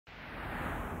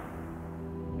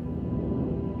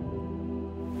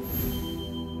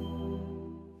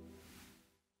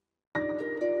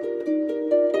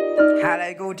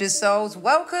Hello, gorgeous souls.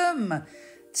 Welcome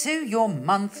to your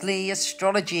monthly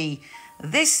astrology.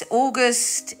 This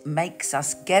August makes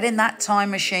us get in that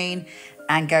time machine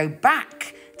and go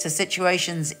back to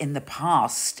situations in the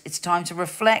past. It's time to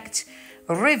reflect,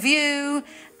 review,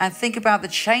 and think about the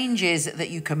changes that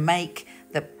you can make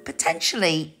that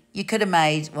potentially you could have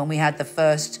made when we had the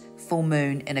first full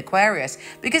moon in Aquarius.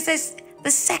 Because there's the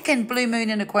second blue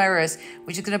moon in Aquarius,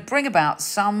 which is going to bring about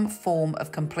some form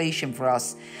of completion for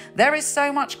us. There is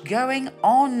so much going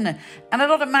on and a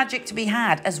lot of magic to be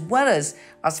had, as well as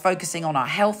us focusing on our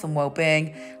health and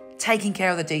well-being, taking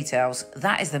care of the details.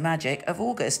 That is the magic of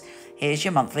August. Here's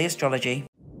your monthly astrology.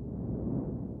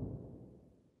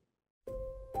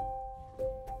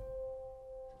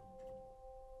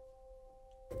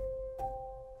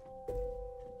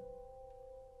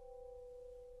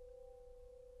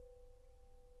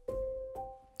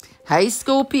 Hey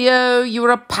Scorpio,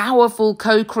 you're a powerful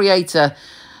co-creator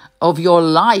of your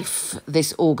life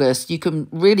this August. You can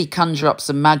really conjure up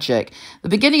some magic. The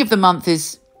beginning of the month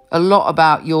is a lot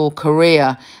about your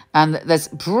career, and there's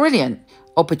brilliant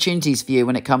opportunities for you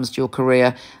when it comes to your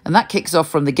career. And that kicks off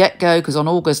from the get-go, because on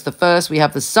August the 1st, we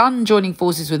have the Sun joining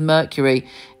forces with Mercury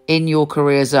in your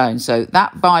career zone. So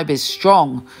that vibe is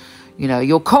strong. You know,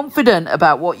 you're confident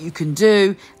about what you can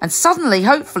do and suddenly,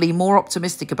 hopefully, more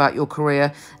optimistic about your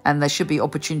career. And there should be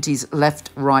opportunities left,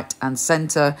 right and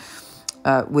centre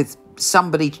with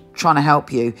somebody trying to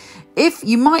help you. If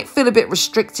you might feel a bit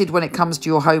restricted when it comes to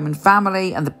your home and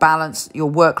family and the balance,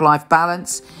 your work-life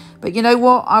balance. But you know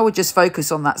what? I would just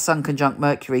focus on that Sun conjunct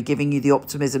Mercury, giving you the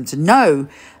optimism to know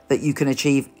that you can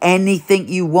achieve anything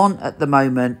you want at the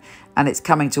moment. And it's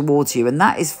coming towards you. And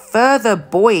that is further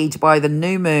buoyed by the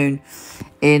new moon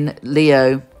in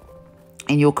Leo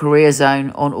in your career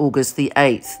zone on August the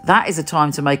 8th. That is a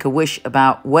time to make a wish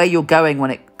about where you're going when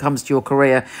it comes to your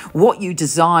career, what you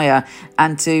desire,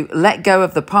 and to let go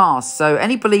of the past. So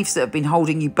any beliefs that have been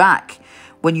holding you back,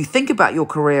 when you think about your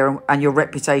career and your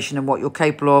reputation and what you're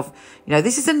capable of, you know,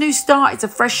 this is a new start. It's a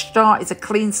fresh start. It's a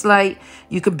clean slate.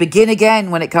 You can begin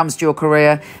again when it comes to your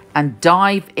career and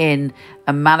dive in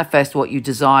and manifest what you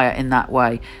desire in that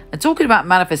way. And talking about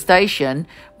manifestation,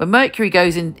 when Mercury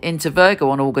goes into Virgo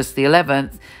on August the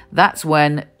 11th, that's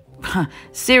when,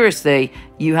 seriously,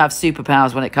 you have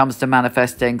superpowers when it comes to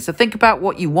manifesting. So think about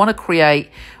what you want to create,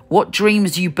 what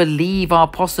dreams you believe are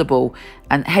possible,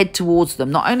 and head towards them,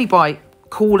 not only by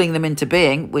calling them into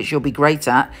being, which you'll be great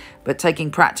at, but taking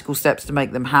practical steps to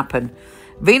make them happen.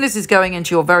 Venus is going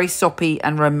into your very soppy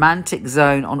and romantic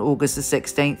zone on August the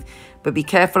 16th, but be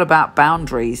careful about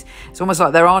boundaries. It's almost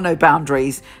like there are no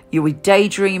boundaries. You'll be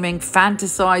daydreaming,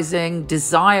 fantasizing,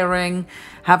 desiring,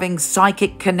 having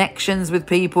psychic connections with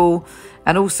people,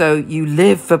 and also you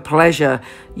live for pleasure.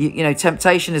 You know,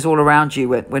 temptation is all around you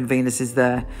when Venus is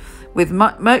there. With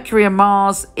Mercury and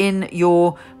Mars in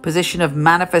your position of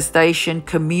manifestation,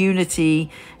 community,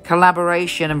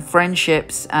 collaboration and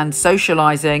friendships and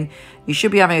socializing, you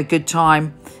should be having a good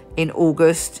time in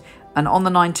August. And on the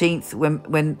 19th,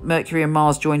 when Mercury and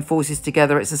Mars join forces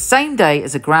together, it's the same day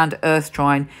as a grand Earth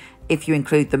trine if you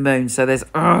include the moon. So there's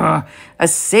a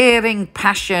searing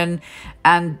passion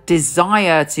and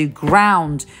desire to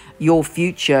ground your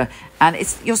future. And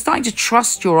you're starting to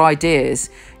trust your ideas.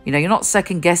 You know, you're not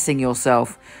second guessing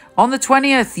yourself. On the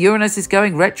 20th, Uranus is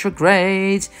going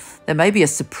retrograde. There may be a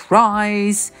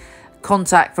surprise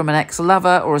contact from an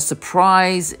ex-lover or a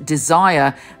surprise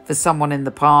desire for someone in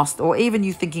the past, or even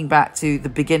you thinking back to the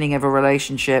beginning of a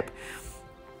relationship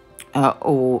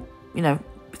or, you know,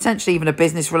 potentially even a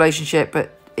business relationship.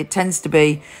 But it tends to be,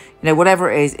 you know, whatever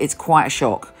it is, it's quite a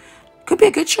shock. Could be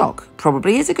a good shock.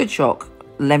 Probably is a good shock.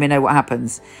 Let me know what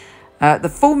happens. The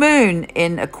full moon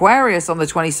in Aquarius on the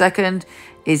 22nd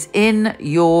is in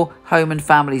your home and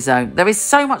family zone. There is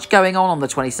so much going on the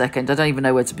 22nd. I don't even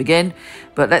know where to begin.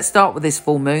 But let's start with this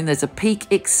full moon. There's a peak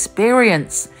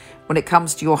experience when it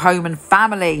comes to your home and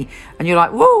family. And you're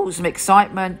like, whoa, some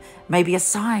excitement. Maybe a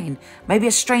sign. Maybe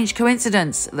a strange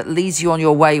coincidence that leads you on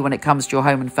your way when it comes to your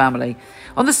home and family.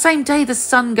 On the same day, the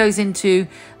Sun goes into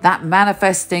that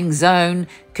manifesting zone,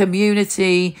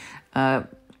 community,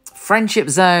 friendship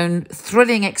zone,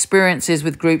 thrilling experiences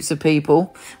with groups of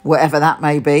people, whatever that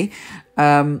may be.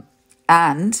 And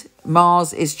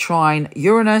Mars is trine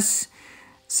Uranus.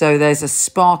 So there's a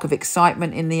spark of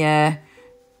excitement in the air,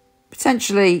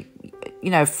 potentially, you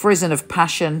know, frisson of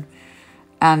passion.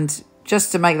 And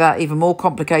just to make that even more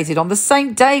complicated, on the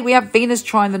same day, we have Venus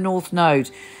trine the North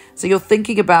Node. So you're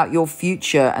thinking about your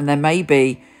future, and there may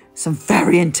be some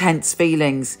very intense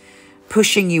feelings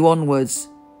pushing you onwards.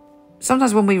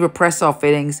 Sometimes when we repress our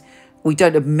feelings, we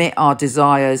don't admit our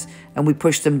desires and we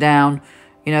push them down.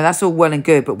 You know, that's all well and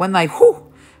good. But when they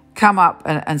come up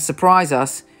and surprise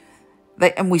us,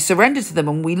 and we surrender to them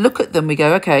and we look at them, we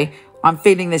go, okay, I'm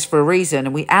feeling this for a reason,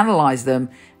 and we analyze them,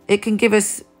 it can give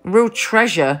us real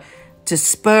treasure to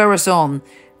spur us on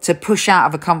to push out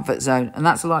of a comfort zone. And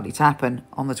that's likely to happen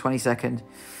on the 22nd.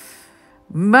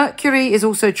 Mercury is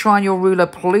also trine your ruler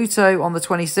Pluto on the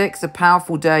 26th, a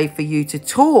powerful day for you to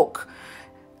talk.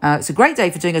 It's a great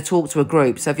day for doing a talk to a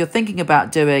group. So if you're thinking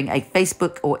about doing a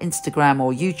Facebook or Instagram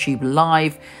or YouTube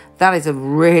live, that is a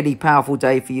really powerful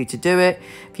day for you to do it.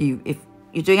 If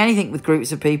you're doing anything with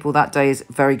groups of people, that day is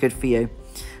very good for you.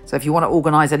 So if you want to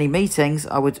organise any meetings,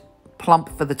 I would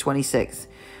plump for the 26th.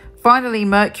 Finally,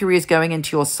 Mercury is going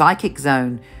into your psychic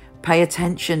zone. Pay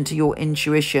attention to your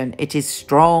intuition. It is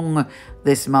strong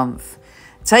this month.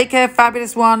 Take care,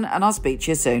 fabulous one, and I'll speak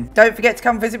to you soon. Don't forget to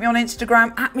come visit me on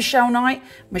Instagram at Michele Knight,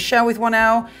 Michele with 1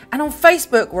 L, and on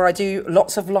Facebook, where I do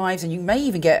lots of lives, and you may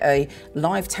even get a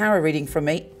live tarot reading from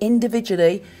me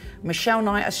individually. Michele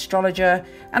Knight, astrologer,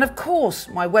 and of course,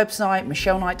 my website,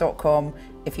 michelleknight.com,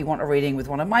 if you want a reading with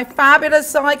one of my fabulous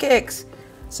psychics.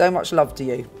 So much love to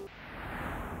you.